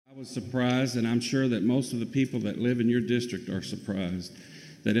I was surprised, and I'm sure that most of the people that live in your district are surprised,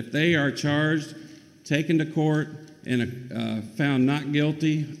 that if they are charged, taken to court, and found not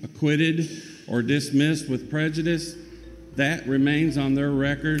guilty, acquitted, or dismissed with prejudice, that remains on their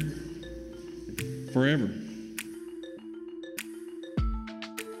record forever.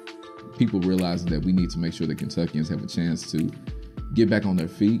 People realize that we need to make sure that Kentuckians have a chance to get back on their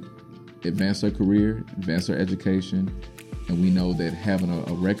feet, advance their career, advance their education, and we know that having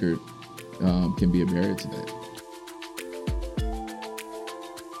a record can be a barrier to that.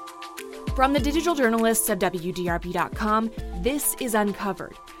 From the digital journalists of WDRB.com, this is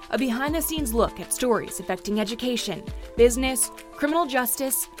Uncovered, a behind-the-scenes look at stories affecting education, business, criminal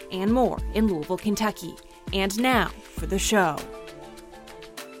justice, and more in Louisville, Kentucky. And now for the show.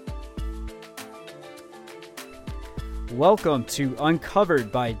 Welcome to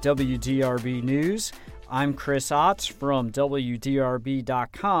Uncovered by WDRB News. I'm Chris Otts from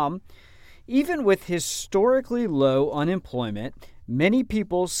WDRB.com. Even with historically low unemployment, many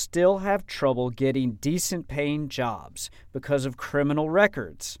people still have trouble getting decent-paying jobs because of criminal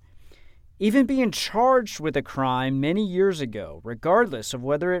records. Even being charged with a crime many years ago, regardless of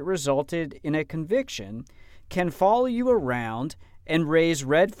whether it resulted in a conviction, can follow you around and raise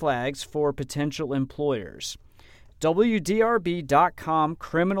red flags for potential employers. WDRB.com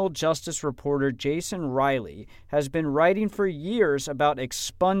criminal justice reporter Jason Riley has been writing for years about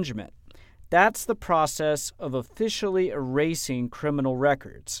expungement. That's the process of officially erasing criminal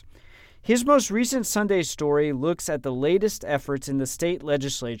records. His most recent Sunday story looks at the latest efforts in the state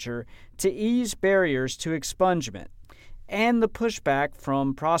legislature to ease barriers to expungement and the pushback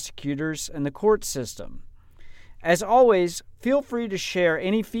from prosecutors and the court system. As always, feel free to share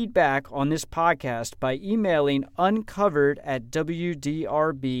any feedback on this podcast by emailing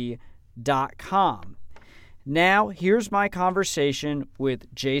uncovered@wdrb.com. Now, here's my conversation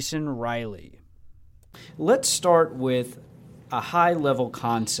with Jason Riley. Let's start with a high-level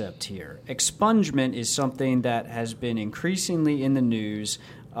concept here. Expungement is something that has been increasingly in the news,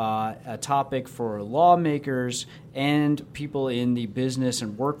 a topic for lawmakers and people in the business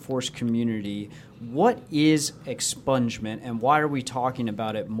and workforce community. What is expungement, and why are we talking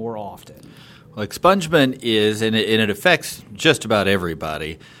about it more often? Well, expungement is, and it affects just about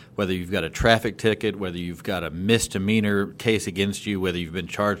everybody, whether you've got a traffic ticket, whether you've got a misdemeanor case against you, whether you've been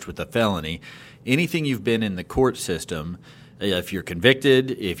charged with a felony, anything you've been in the court system. If you're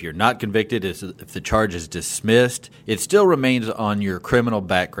convicted, if you're not convicted, if the charge is dismissed, it still remains on your criminal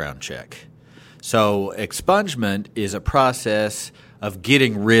background check. So expungement is a process of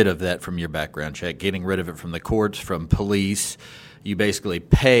getting rid of that from your background check, getting rid of it from the courts, from police. You basically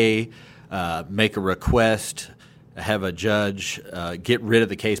pay, make a request, have a judge get rid of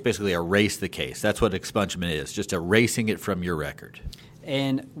the case, basically erase the case. That's what expungement is, just erasing it from your record.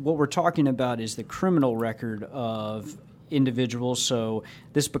 And what we're talking about is the criminal record of individuals, so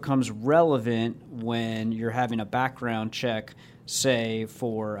this becomes relevant when you're having a background check, say,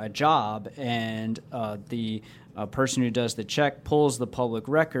 for a job, and the person who does the check pulls the public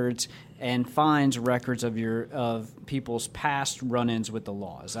records and finds records of people's past run-ins with the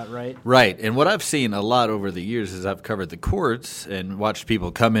law. Is that right? Right. And what I've seen a lot over the years as I've covered the courts and watched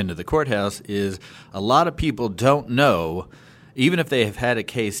people come into the courthouse is a lot of people don't know. Even if they have had a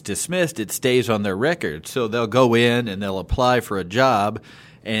case dismissed, it stays on their record. So they'll go in and they'll apply for a job,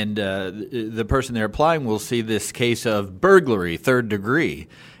 and the person they're applying will see this case of burglary, third degree.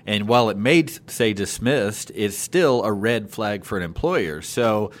 And while it may say dismissed, it's still a red flag for an employer.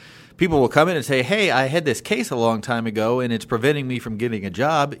 So people will come in and say, hey, I had this case a long time ago, and it's preventing me from getting a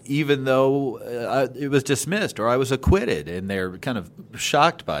job, even though it was dismissed or I was acquitted. And they're kind of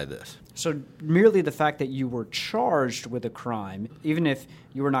shocked by this. So merely the fact that you were charged with a crime, even if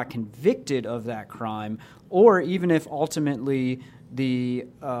you were not convicted of that crime, or even if ultimately you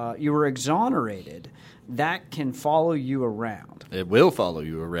were exonerated, that can follow you around. It will follow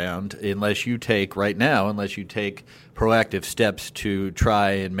you around unless you take proactive steps to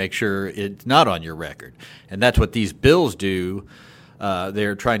try and make sure it's not on your record. And that's what these bills do.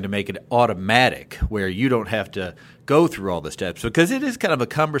 They're trying to make it automatic where you don't have to go through all the steps, because it is kind of a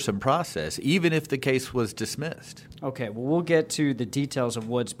cumbersome process, even if the case was dismissed. Okay, well, we'll get to the details of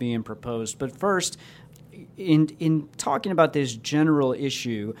what's being proposed. But first, in talking about this general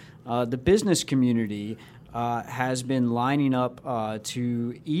issue, the business community has been lining up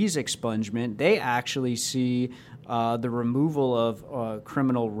to ease expungement. They actually see the removal of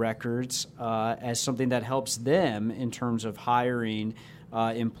criminal records as something that helps them in terms of hiring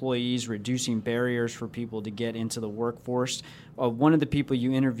employees, reducing barriers for people to get into the workforce. One of the people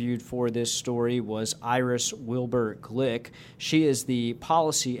you interviewed for this story was Iris Wilbur-Glick. She is the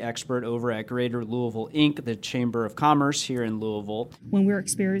policy expert over at Greater Louisville, Inc., the Chamber of Commerce here in Louisville. When we're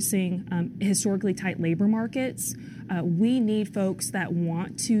experiencing historically tight labor markets, we need folks that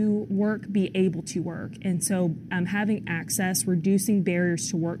want to work be able to work. And so having access, reducing barriers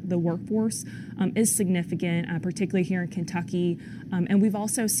to the workforce is significant, particularly here in Kentucky. And we've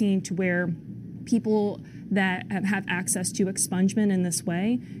also seen to where people that have access to expungement in this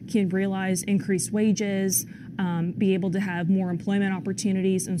way can realize increased wages, be able to have more employment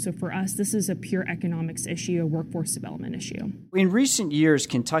opportunities. And so for us, this is a pure economics issue, a workforce development issue. In recent years,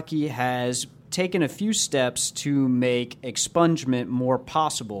 Kentucky has taken a few steps to make expungement more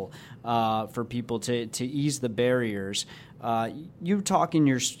possible for people to ease the barriers. You talk in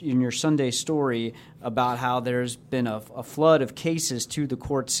your Sunday story about how there's been a flood of cases to the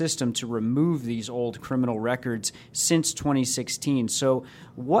court system to remove these old criminal records since 2016. So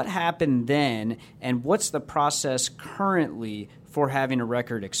what happened then, and what's the process currently for having a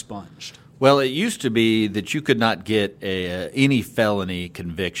record expunged? Well, it used to be that you could not get any felony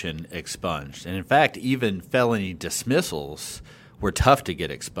conviction expunged. And in fact, even felony dismissals were tough to get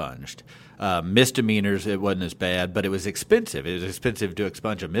expunged. Misdemeanors, it wasn't as bad, but it was expensive. It was expensive to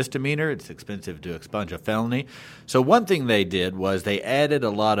expunge a misdemeanor. It's expensive to expunge a felony. So one thing they did was they added a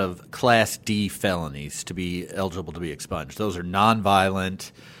lot of Class D felonies to be eligible to be expunged. Those are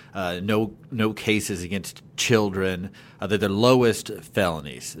nonviolent, no cases against children. They're the lowest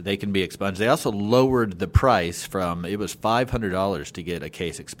felonies. They can be expunged. They also lowered the price from, it was $500 to get a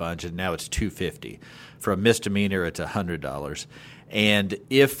case expunged, and now it's $250. For a misdemeanor, it's $100. And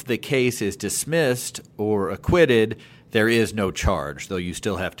if the case is dismissed or acquitted, there is no charge, though you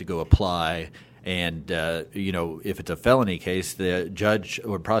still have to go apply. And, if it's a felony case, the judge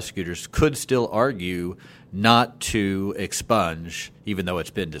or prosecutors could still argue not to expunge, even though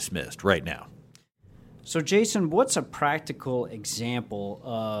it's been dismissed right now. So, Jason, what's a practical example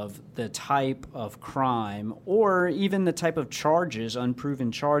of the type of crime or even the type of charges,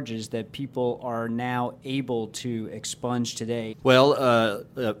 unproven charges, that people are now able to expunge today? Well,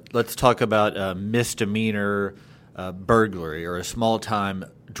 let's talk about misdemeanor burglary or a small-time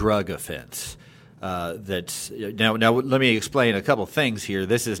drug offense. Now, let me explain a couple things here.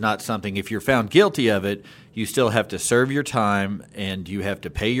 This is not something, if you're found guilty of it, you still have to serve your time and you have to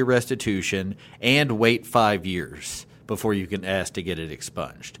pay your restitution and wait 5 years before you can ask to get it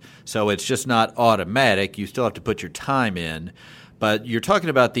expunged. So it's just not automatic. You still have to put your time in. But you're talking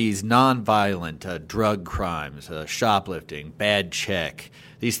about these nonviolent drug crimes, shoplifting, bad check,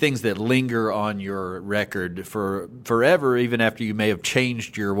 these things that linger on your record for forever, even after you may have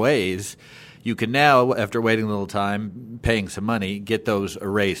changed your ways. You can now, after waiting a little time, paying some money, get those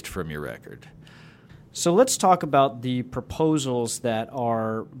erased from your record. So let's talk about the proposals that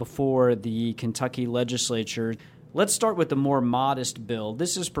are before the Kentucky legislature. Let's start with the more modest bill.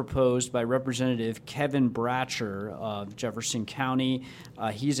 This is proposed by Representative Kevin Bratcher of Jefferson County.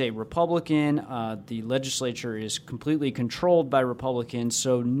 He's a Republican. The legislature is completely controlled by Republicans,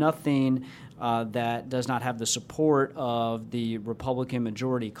 so nothing that does not have the support of the Republican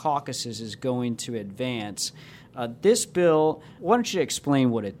majority caucuses is going to advance. This bill, why don't you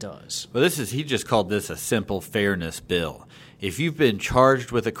explain what it does? Well, he just called this a simple fairness bill. If you've been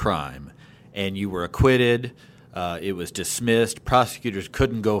charged with a crime and you were acquitted, it was dismissed, prosecutors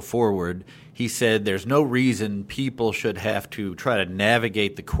couldn't go forward, he said there's no reason people should have to try to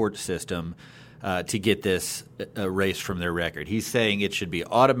navigate the court system to get this erased from their record. He's saying it should be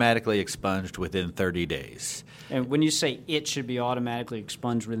automatically expunged within 30 days. And when you say it should be automatically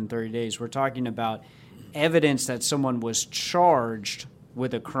expunged within 30 days, we're talking about evidence that someone was charged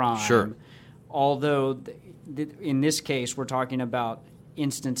with a crime. Sure. Although in this case, we're talking about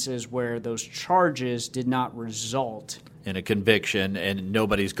instances where those charges did not result in a conviction and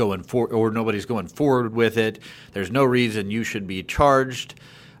nobody's going forward with it. There's no reason you should be charged,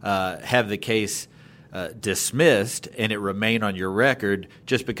 have the case dismissed, and it remain on your record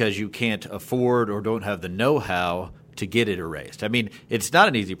just because you can't afford or don't have the know-how to get it erased. I mean, it's not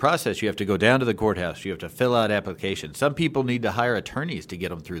an easy process. You have to go down to the courthouse. You have to fill out applications. Some people need to hire attorneys to get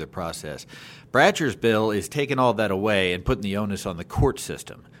them through the process. Bratcher's bill is taking all that away and putting the onus on the court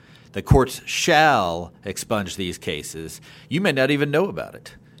system. The courts shall expunge these cases. You may not even know about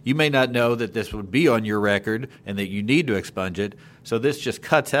it. You may not know that this would be on your record and that you need to expunge it. So this just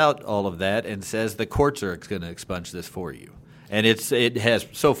cuts out all of that and says the courts are going to expunge this for you. And it has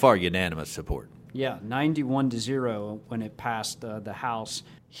so far unanimous support. Yeah, 91-0 when it passed the House.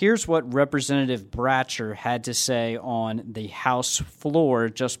 Here's what Representative Bratcher had to say on the House floor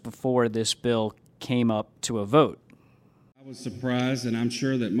just before this bill came up to a vote. I was surprised, and I'm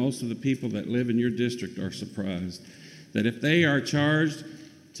sure that most of the people that live in your district are surprised, that if they are charged,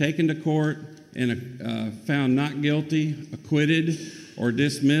 taken to court, and found not guilty, acquitted, or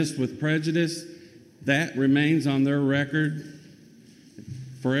dismissed with prejudice, that remains on their record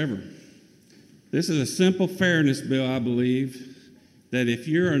forever. This is a simple fairness bill, I believe, that if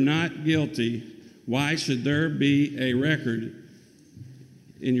you are not guilty, why should there be a record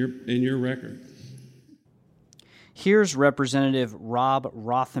in your record? Here's Representative Rob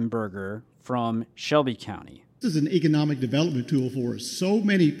Rothenberger from Shelby County. This is an economic development tool for us. So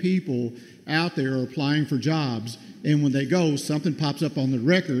many people out there are applying for jobs, and when they go, something pops up on the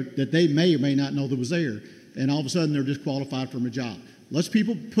record that they may or may not know that was there, and all of a sudden they're disqualified from a job. Let's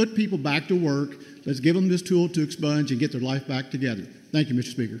put people back to work. Let's give them this tool to expunge and get their life back together. Thank you,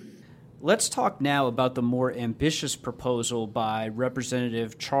 Mr. Speaker. Let's talk now about the more ambitious proposal by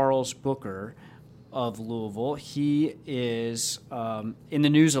Representative Charles Booker of Louisville. He is in the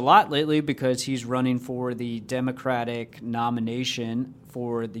news a lot lately because he's running for the Democratic nomination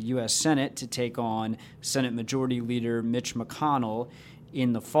for the U.S. Senate to take on Senate Majority Leader Mitch McConnell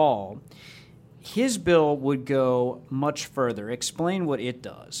in the fall. His bill would go much further. Explain what it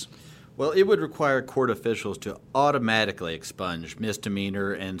does. Well, it would require court officials to automatically expunge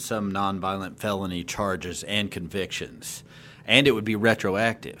misdemeanor and some nonviolent felony charges and convictions. And it would be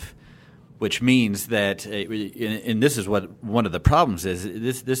retroactive, which means that, and this is what one of the problems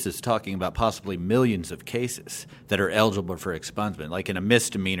is, this is talking about possibly millions of cases that are eligible for expungement. Like in a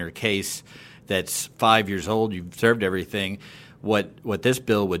misdemeanor case that's 5 years old, you've served everything, what this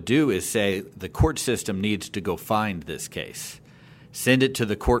bill would do is say the court system needs to go find this case, send it to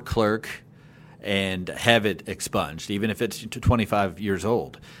the court clerk, and have it expunged, even if it's 25 years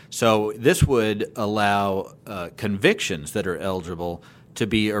old. So this would allow convictions that are eligible to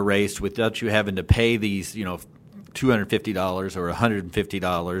be erased without you having to pay these, $250 or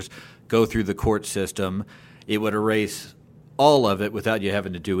 $150, go through the court system. It would erase all of it without you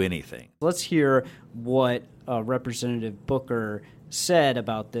having to do anything. Let's hear what Representative Booker said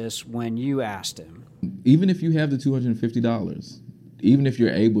about this when you asked him. Even if you have the $250, even if you're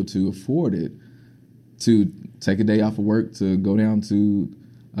able to afford it, to take a day off of work to go down to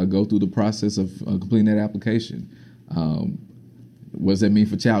go through the process of completing that application. What does that mean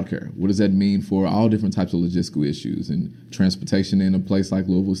for childcare? What does that mean for all different types of logistical issues? And transportation in a place like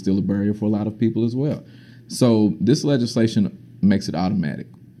Louisville is still a barrier for a lot of people as well. So this legislation makes it automatic.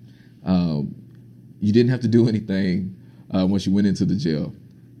 You didn't have to do anything once you went into the jail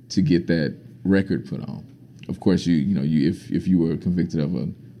to get that record put on. Of course, if you were convicted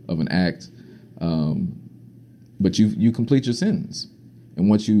of an act, but you complete your sentence, and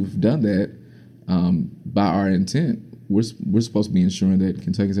once you've done that, by our intent, we're supposed to be ensuring that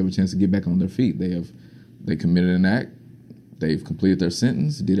Kentuckians have a chance to get back on their feet. They committed an act, they've completed their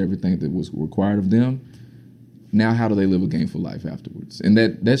sentence, did everything that was required of them. Now, how do they live a gainful life afterwards? And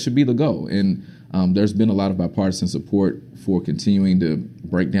that should be the goal. And there's been a lot of bipartisan support for continuing to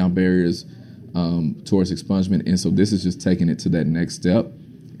break down barriers towards expungement. And so this is just taking it to that next step,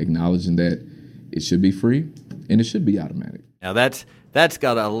 acknowledging that it should be free and it should be automatic. Now that's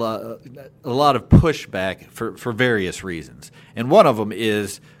got a lot of pushback for various reasons. And one of them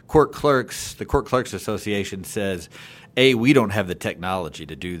is the Court Clerks Association says, we don't have the technology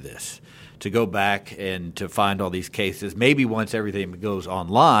to do this, to go back and to find all these cases. Maybe once everything goes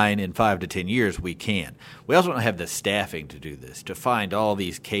online in 5 to 10 years, we can. We also don't have the staffing to do this, to find all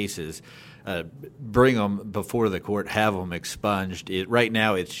these cases, bring them before the court, have them expunged. Right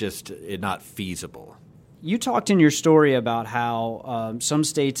now, it's just not feasible. You talked in your story about how some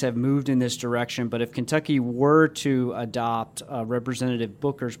states have moved in this direction, but if Kentucky were to adopt Representative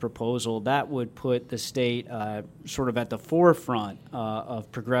Booker's proposal, that would put the state sort of at the forefront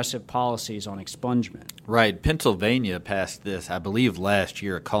of progressive policies on expungement. Right. Pennsylvania passed this, I believe, last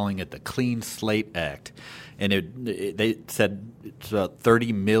year, calling it the Clean Slate Act. And they said it's about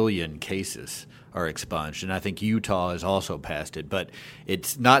 30 million cases are expunged, and I think Utah has also passed it, but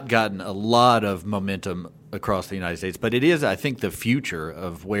it's not gotten a lot of momentum across the United States. But it is, I think, the future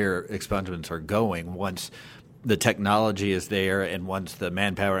of where expungements are going once the technology is there and once the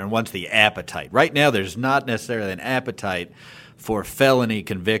manpower and once the appetite. Right now, there's not necessarily an appetite for felony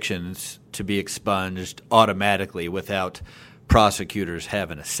convictions to be expunged automatically without prosecutors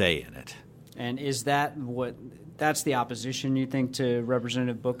having a say in it. And is that that's the opposition, you think, to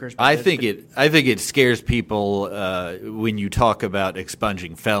Representative Booker's? I think it scares people when you talk about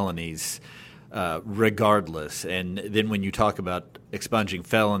expunging felonies. regardless. And then when you talk about expunging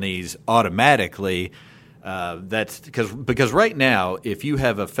felonies automatically, that's because right now, if you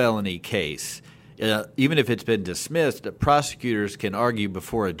have a felony case, even if it's been dismissed, prosecutors can argue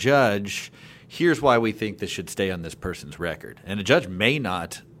before a judge, here's why we think this should stay on this person's record. And a judge may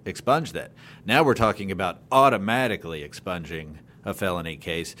not expunge that. Now we're talking about automatically expunging a felony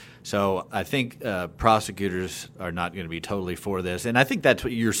case. So I think prosecutors are not going to be totally for this. And I think that's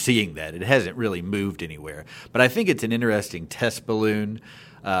what you're seeing, that. It hasn't really moved anywhere. But I think it's an interesting test balloon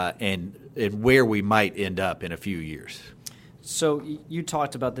and where we might end up in a few years. So you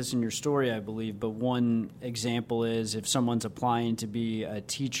talked about this in your story, I believe, but one example is if someone's applying to be a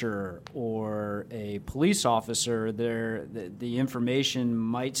teacher or a police officer, the information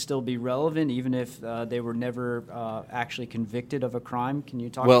might still be relevant even if they were never actually convicted of a crime. Can you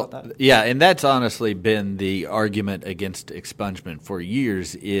talk about that? Yeah, and that's honestly been the argument against expungement for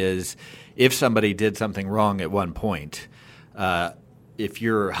years is if somebody did something wrong at one point, if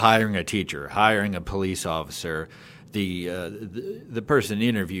you're hiring a teacher, hiring a police officer, the person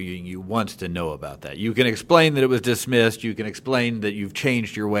interviewing you wants to know about that. You can explain that it was dismissed. You can explain that you've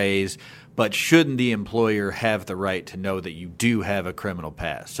changed your ways, but shouldn't the employer have the right to know that you do have a criminal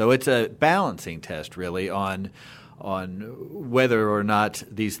past? So it's a balancing test, really, on whether or not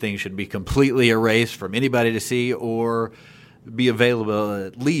these things should be completely erased from anybody to see or be available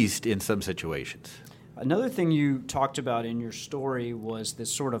at least in some situations. Another thing you talked about in your story was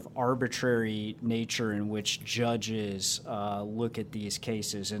this sort of arbitrary nature in which judges look at these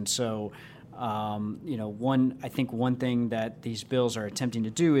cases. And so, I think one thing that these bills are attempting to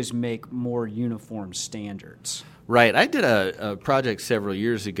do is make more uniform standards. Right. I did a project several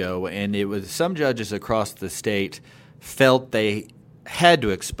years ago, and it was some judges across the state felt they had to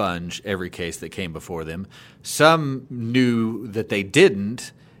expunge every case that came before them. Some knew that they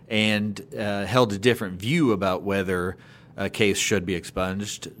didn't, and held a different view about whether a case should be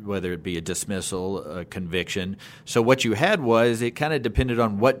expunged, whether it be a dismissal, a conviction. So what you had was it kind of depended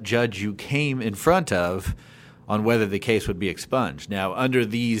on what judge you came in front of on whether the case would be expunged. Now, under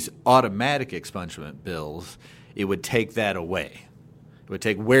these automatic expungement bills, it would take that away. It would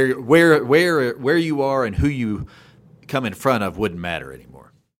take where you are and who you come in front of wouldn't matter anymore.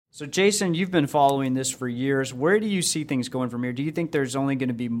 So, Jason, you've been following this for years. Where do you see things going from here? Do you think there's only going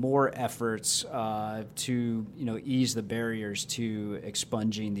to be more efforts to, ease the barriers to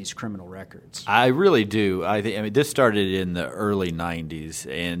expunging these criminal records? I really do. I mean, this started in the early '90s,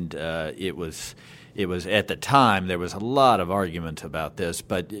 and it was at the time there was a lot of argument about this.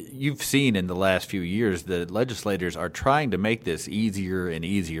 But you've seen in the last few years that legislators are trying to make this easier and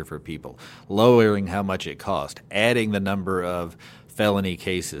easier for people, lowering how much it costs, adding the number of felony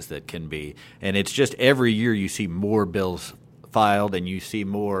cases that can be. And it's just every year you see more bills filed and you see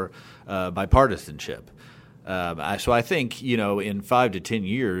more bipartisanship. So I think, in 5 to 10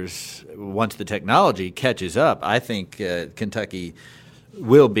 years, once the technology catches up, I think Kentucky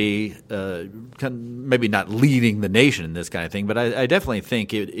will be maybe not leading the nation in this kind of thing, but I definitely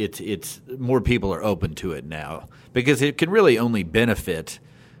think it's more people are open to it now because it can really only benefit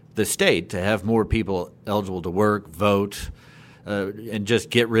the state to have more people eligible to work, vote, and just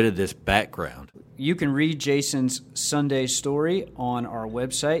get rid of this background. You can read Jason's Sunday story on our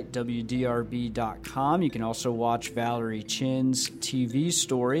website, WDRB.com. You can also watch Valerie Chin's TV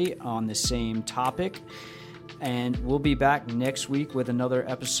story on the same topic. And we'll be back next week with another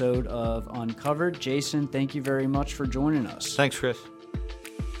episode of Uncovered. Jason, thank you very much for joining us. Thanks, Chris.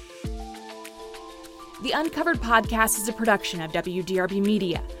 The Uncovered podcast is a production of WDRB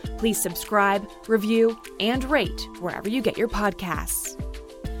Media. Please subscribe, review, and rate wherever you get your podcasts.